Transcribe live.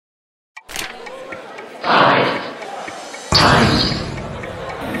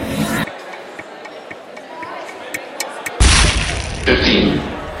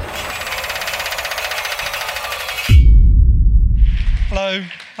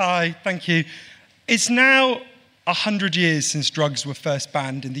Hi, thank you. It's now 100 years since drugs were first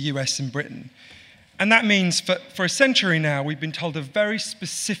banned in the US and Britain. And that means for a century now, we've been told a very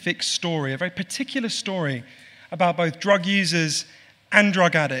specific story, a very particular story about both drug users and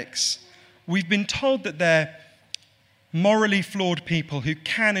drug addicts. We've been told that they're morally flawed people who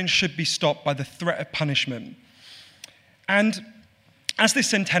can and should be stopped by the threat of punishment. And as this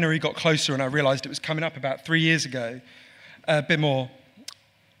centenary got closer and I realized it was coming up about 3 years ago, a bit more,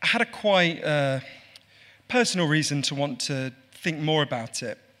 I had a quite personal reason to want to think more about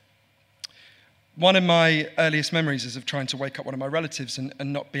it. One of my earliest memories is of trying to wake up one of my relatives and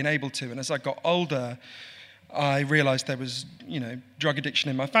not being able to. And as I got older, I realized there was, drug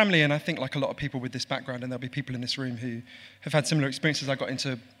addiction in my family. And I think like a lot of people with this background, and there'll be people in this room who have had similar experiences, I got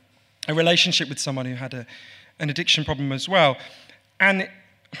into a relationship with someone who had an addiction problem as well. And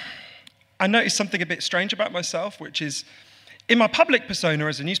I noticed something a bit strange about myself, which is in my public persona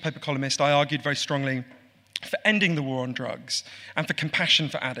as a newspaper columnist, I argued very strongly for ending the war on drugs and for compassion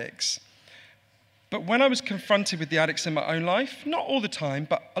for addicts. But when I was confronted with the addicts in my own life, not all the time,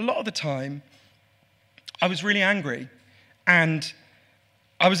 but a lot of the time, I was really angry. And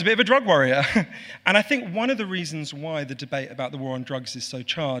I was a bit of a drug warrior. And I think one of the reasons why the debate about the war on drugs is so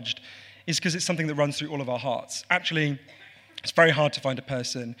charged is because it's something that runs through all of our hearts. Actually, it's very hard to find a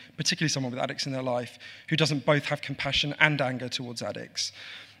person, particularly someone with addicts in their life, who doesn't both have compassion and anger towards addicts.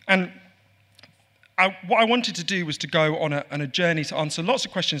 And what I wanted to do was to go on a journey to answer lots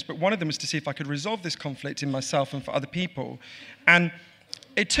of questions, but one of them was to see if I could resolve this conflict in myself and for other people. And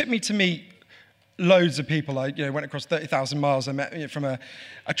it took me to meet loads of people. I went across 30,000 miles. I met from a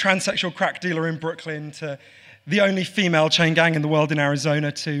transsexual crack dealer in Brooklyn to the only female chain gang in the world in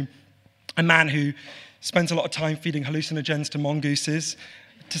Arizona to a man who spends a lot of time feeding hallucinogens to mongooses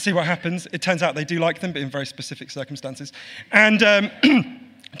to see what happens. It turns out they do like them, but in very specific circumstances. And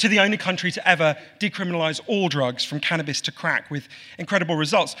to the only country to ever decriminalize all drugs, from cannabis to crack, with incredible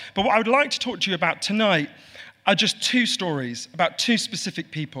results. But what I would like to talk to you about tonight are just two stories about two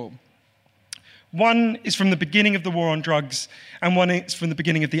specific people. One is from the beginning of the war on drugs, and one is from the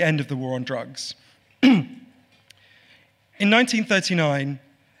beginning of the end of the war on drugs. In 1939,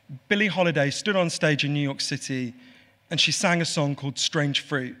 Billie Holiday stood on stage in New York City, and she sang a song called Strange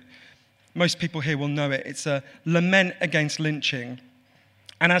Fruit. Most people here will know it. It's a lament against lynching.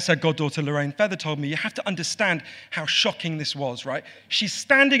 And as her goddaughter Lorraine Feather told me, you have to understand how shocking this was, right? She's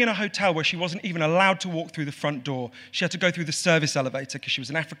standing in a hotel where she wasn't even allowed to walk through the front door. She had to go through the service elevator because she was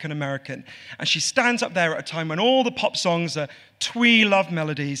an African American. And she stands up there at a time when all the pop songs are twee love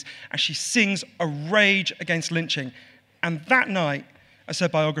melodies, and she sings a rage against lynching. And that night, as her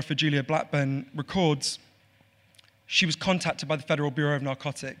biographer Julia Blackburn records, she was contacted by the Federal Bureau of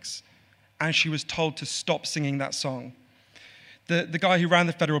Narcotics, and she was told to stop singing that song. The guy who ran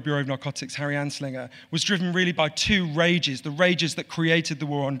the Federal Bureau of Narcotics, Harry Anslinger, was driven really by two rages, the rages that created the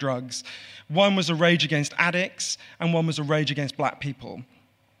war on drugs. One was a rage against addicts, and one was a rage against black people.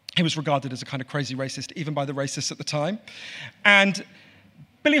 He was regarded as a kind of crazy racist, even by the racists at the time. And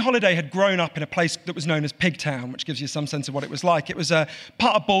Billie Holiday had grown up in a place that was known as Pigtown, which gives you some sense of what it was like. It was a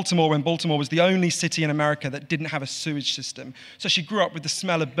part of Baltimore when Baltimore was the only city in America that didn't have a sewage system. So she grew up with the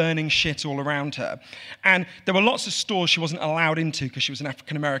smell of burning shit all around her. And there were lots of stores she wasn't allowed into because she was an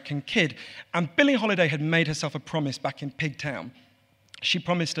African-American kid. And Billie Holiday had made herself a promise back in Pigtown. She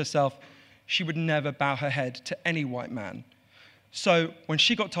promised herself she would never bow her head to any white man. So when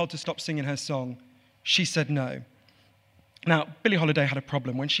she got told to stop singing her song, she said no. Now, Billie Holiday had a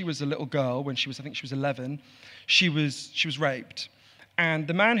problem. When she was a little girl, I think she was 11, she was raped. And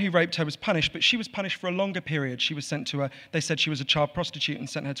the man who raped her was punished, but she was punished for a longer period. She was sent to they said she was a child prostitute and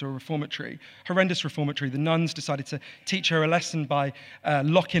sent her to a reformatory, horrendous reformatory. The nuns decided to teach her a lesson by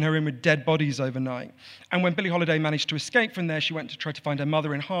locking her in with dead bodies overnight. And when Billie Holiday managed to escape from there, she went to try to find her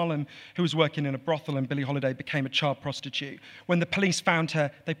mother in Harlem, who was working in a brothel, and Billie Holiday became a child prostitute. When the police found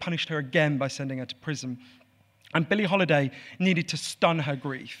her, they punished her again by sending her to prison. And Billie Holiday needed to stun her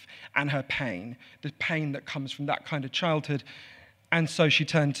grief and her pain, the pain that comes from that kind of childhood. And so she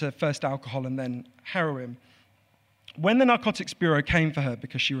turned to first alcohol and then heroin. When the Narcotics Bureau came for her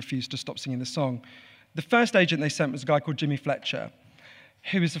because she refused to stop singing the song, the first agent they sent was a guy called Jimmy Fletcher,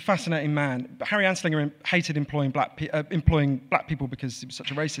 who was a fascinating man. Harry Anslinger hated employing black people because he was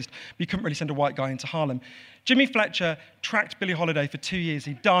such a racist, but he couldn't really send a white guy into Harlem. Jimmy Fletcher tracked Billie Holiday for 2 years.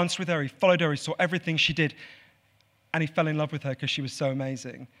 He danced with her, he followed her, he saw everything she did. And he fell in love with her because she was so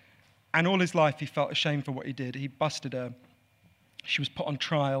amazing. And all his life, he felt ashamed for what he did. He busted her. She was put on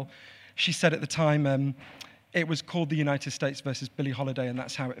trial. She said at the time, it was called the United States versus Billie Holiday, and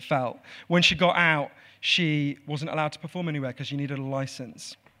that's how it felt. When she got out, she wasn't allowed to perform anywhere because she needed a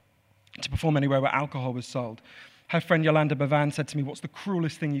license. to perform anywhere where alcohol was sold. Her friend Yolanda Bavan said to me, what's the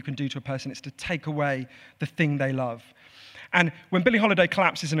cruelest thing you can do to a person? It's to take away the thing they love. And when Billie Holiday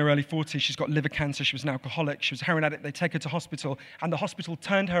collapses in her early 40s, she's got liver cancer, she was an alcoholic, she was a heroin addict, they take her to hospital, and the hospital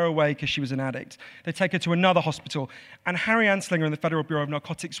turned her away because she was an addict. They take her to another hospital, and Harry Anslinger and the Federal Bureau of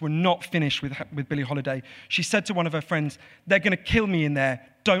Narcotics were not finished with Billie Holiday. She said to one of her friends, they're going to kill me in there,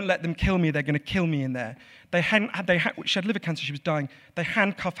 don't let them kill me, they're going to kill me in there. She had liver cancer, she was dying, they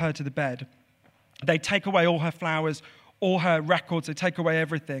handcuff her to the bed. They take away all her flowers, all her records, they take away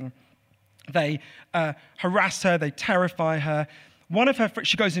everything. They harass her, they terrify her.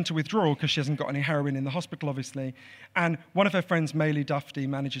 She goes into withdrawal because she hasn't got any heroin in the hospital, obviously. And one of her friends, Maylie Dufty,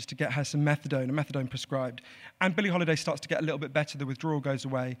 manages to get her some methadone prescribed. And Billie Holiday starts to get a little bit better, the withdrawal goes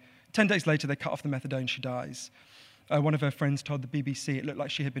away. 10 days later, they cut off the methadone, she dies. One of her friends told the BBC it looked like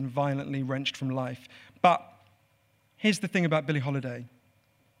she had been violently wrenched from life. But here's the thing about Billie Holiday.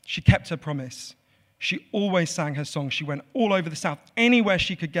 She kept her promise. She always sang her song. She went all over the South, anywhere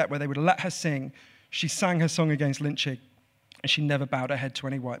she could get where they would let her sing. She sang her song against lynching, and she never bowed her head to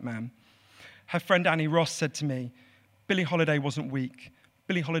any white man. Her friend Annie Ross said to me, Billie Holiday wasn't weak.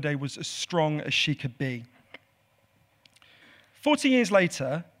 Billie Holiday was as strong as she could be. 40 years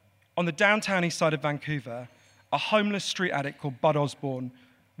later, on the downtown east side of Vancouver, a homeless street addict called Bud Osborne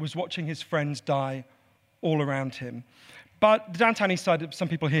was watching his friends die all around him. But the downtown east side, some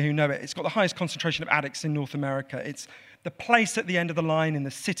people here who know it, it's got the highest concentration of addicts in North America. It's the place at the end of the line, in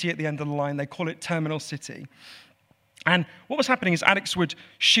the city at the end of the line. They call it Terminal City. And what was happening is addicts would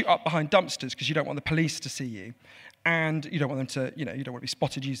shoot up behind dumpsters because you don't want the police to see you. And you don't want them to, you don't want to be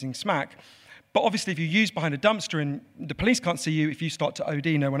spotted using smack. But obviously, if you use behind a dumpster and the police can't see you, if you start to OD,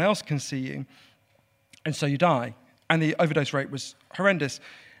 no one else can see you. And so you die. And the overdose rate was horrendous.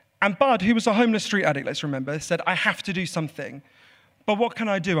 And Bud, who was a homeless street addict, let's remember, said, I have to do something. But what can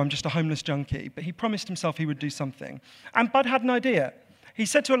I do? I'm just a homeless junkie. But he promised himself he would do something. And Bud had an idea. He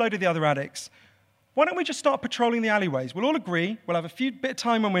said to a load of the other addicts, why don't we just start patrolling the alleyways? We'll all agree. We'll have a bit of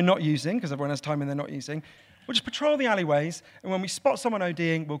time when we're not using, because everyone has time when they're not using. We'll just patrol the alleyways, and when we spot someone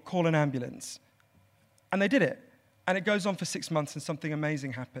ODing, we'll call an ambulance. And they did it. And it goes on for 6 months, and something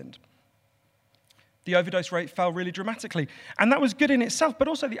amazing happened. The overdose rate fell really dramatically. And that was good in itself, but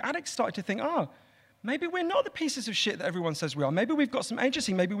also the addicts started to think, maybe we're not the pieces of shit that everyone says we are. Maybe we've got some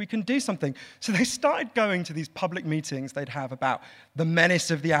agency. Maybe we can do something. So they started going to these public meetings they'd have about the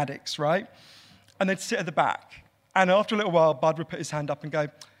menace of the addicts, right? And they'd sit at the back. And after a little while, Bud would put his hand up and go,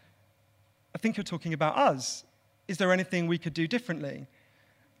 I think you're talking about us. Is there anything we could do differently?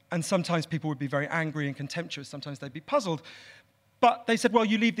 And sometimes people would be very angry and contemptuous. Sometimes they'd be puzzled. But they said, well,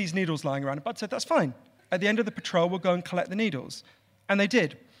 you leave these needles lying around. And Bud said, that's fine. At the end of the patrol, we'll go and collect the needles. And they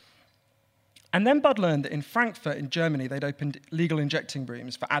did. And then Bud learned that in Frankfurt, in Germany, they'd opened legal injecting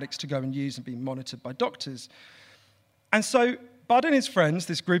rooms for addicts to go and use and be monitored by doctors. And so Bud and his friends,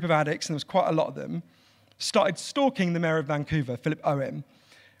 this group of addicts, and there was quite a lot of them, started stalking the mayor of Vancouver, Philip Owen,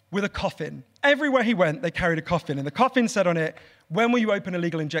 with a coffin. Everywhere he went, they carried a coffin. And the coffin said on it, when will you open a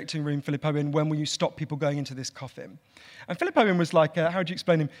legal injecting room, Philip Owen? When will you stop people going into this coffin? And Philip Owen was like, how would you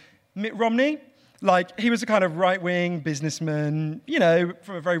explain him? Mitt Romney? Like, he was a kind of right-wing businessman,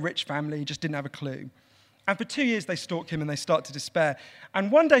 from a very rich family, just didn't have a clue. And for 2 years, they stalked him and they start to despair.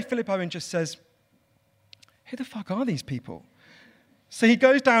 And one day, Philip Owen just says, who the fuck are these people? So he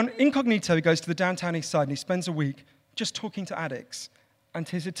goes down incognito, he goes to the downtown east side, and he spends a week just talking to addicts. And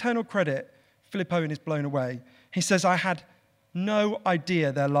to his eternal credit, Philip Owen is blown away. He says, I had no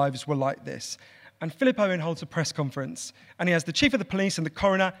idea their lives were like this. And Philip Owen holds a press conference, and he has the chief of the police and the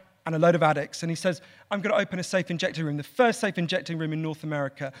coroner and a load of addicts, and he says, I'm going to open a safe injecting room, the first safe injecting room in North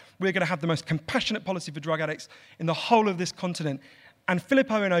America. We're going to have the most compassionate policy for drug addicts in the whole of this continent. And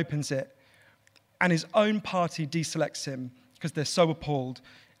Philip Owen opens it, and his own party deselects him because they're so appalled,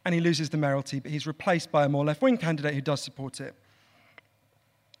 and he loses the mayoralty, but he's replaced by a more left-wing candidate who does support it.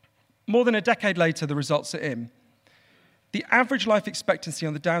 More than a decade later, the results are in. The average life expectancy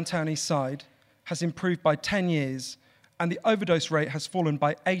on the downtown east side has improved by 10 years, and the overdose rate has fallen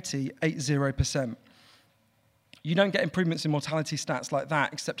by 80%. You don't get improvements in mortality stats like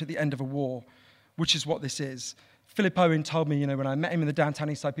that except at the end of a war, which is what this is. Philip Owen told me, when I met him in the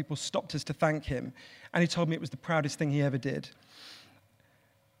downtown east side, people stopped us to thank him, and he told me it was the proudest thing he ever did.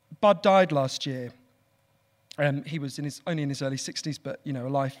 Bud died last year. He was only in his early 60s, but, a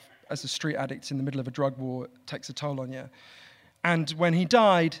life as a street addict in the middle of a drug war takes a toll on you. And when he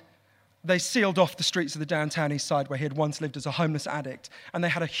died, they sealed off the streets of the downtown east side where he had once lived as a homeless addict, and they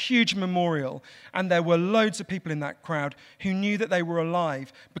had a huge memorial, and there were loads of people in that crowd who knew that they were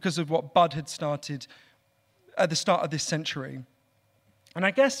alive because of what Bud had started at the start of this century. And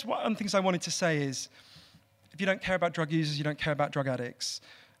I guess one of the things I wanted to say is, if you don't care about drug users, you don't care about drug addicts.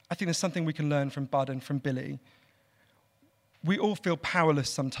 I think there's something we can learn from Bud and from Billy. We all feel powerless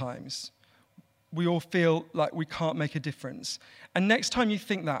sometimes. We all feel like we can't make a difference. And next time you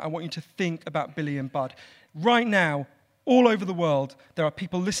think that, I want you to think about Billy and Bud. Right now, all over the world, there are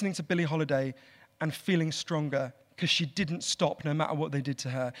people listening to Billie Holiday and feeling stronger because she didn't stop no matter what they did to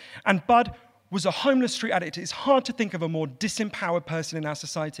her. And Bud was a homeless street addict. It's hard to think of a more disempowered person in our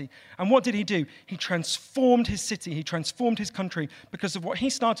society. And what did he do? He transformed his city. He transformed his country. Because of what he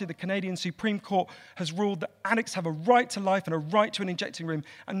started, the Canadian Supreme Court has ruled that addicts have a right to life and a right to an injecting room,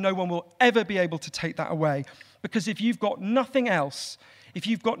 and no one will ever be able to take that away. Because if you've got nothing else,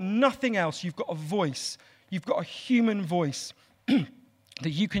 you've got a voice. You've got a human voice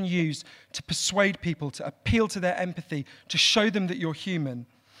that you can use to persuade people, to appeal to their empathy, to show them that you're human.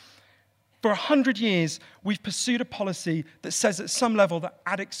 For 100 years, we've pursued a policy that says at some level that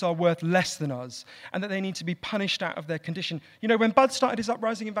addicts are worth less than us and that they need to be punished out of their condition. You know, when Bud started his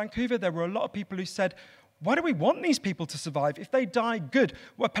uprising in Vancouver, there were a lot of people who said, why do we want these people to survive? If they die, good.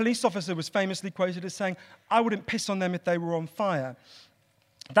 Well, a police officer was famously quoted as saying, I wouldn't piss on them if they were on fire.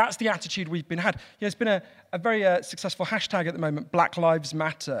 That's the attitude we've been had. There's been a very successful hashtag at the moment, Black Lives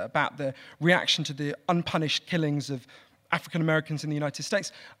Matter, about the reaction to the unpunished killings of African Americans in the United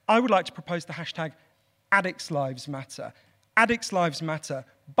States. I would like to propose the hashtag Addicts Lives Matter. Addicts Lives Matter.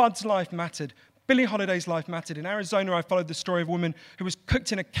 Bud's life mattered. Billie Holiday's life mattered. In Arizona, I followed the story of a woman who was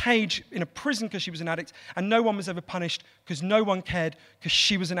cooked in a cage in a prison because she was an addict, and no one was ever punished because no one cared because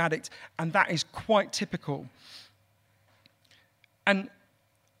she was an addict, and that is quite typical. And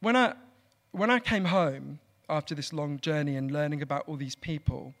when I came home after this long journey and learning about all these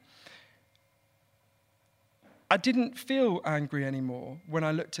people, I didn't feel angry anymore when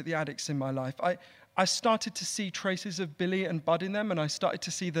I looked at the addicts in my life. I started to see traces of Billy and Bud in them, and I started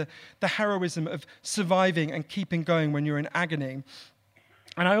to see the heroism of surviving and keeping going when you're in agony.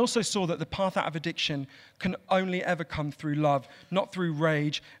 And I also saw that the path out of addiction can only ever come through love, not through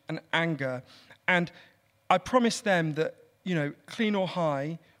rage and anger. And I promised them that, you know, clean or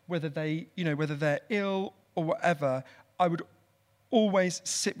high, whether they're ill or whatever, I would always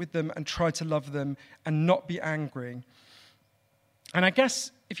sit with them and try to love them and not be angry. And I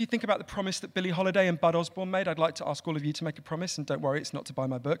guess if you think about the promise that Billie Holiday and Bud Osborne made, I'd like to ask all of you to make a promise, and don't worry, it's not to buy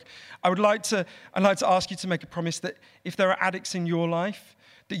my book. I'd like to ask you to make a promise that if there are addicts in your life,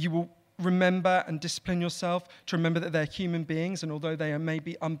 that you will remember and discipline yourself to remember that they're human beings, and although they are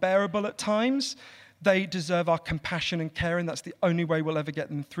maybe unbearable at times, they deserve our compassion and care, and that's the only way we'll ever get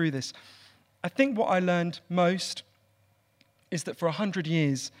them through this. I think what I learned most is that for 100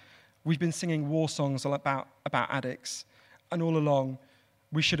 years, we've been singing war songs about addicts, and all along,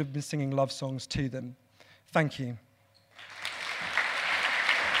 we should have been singing love songs to them. Thank you.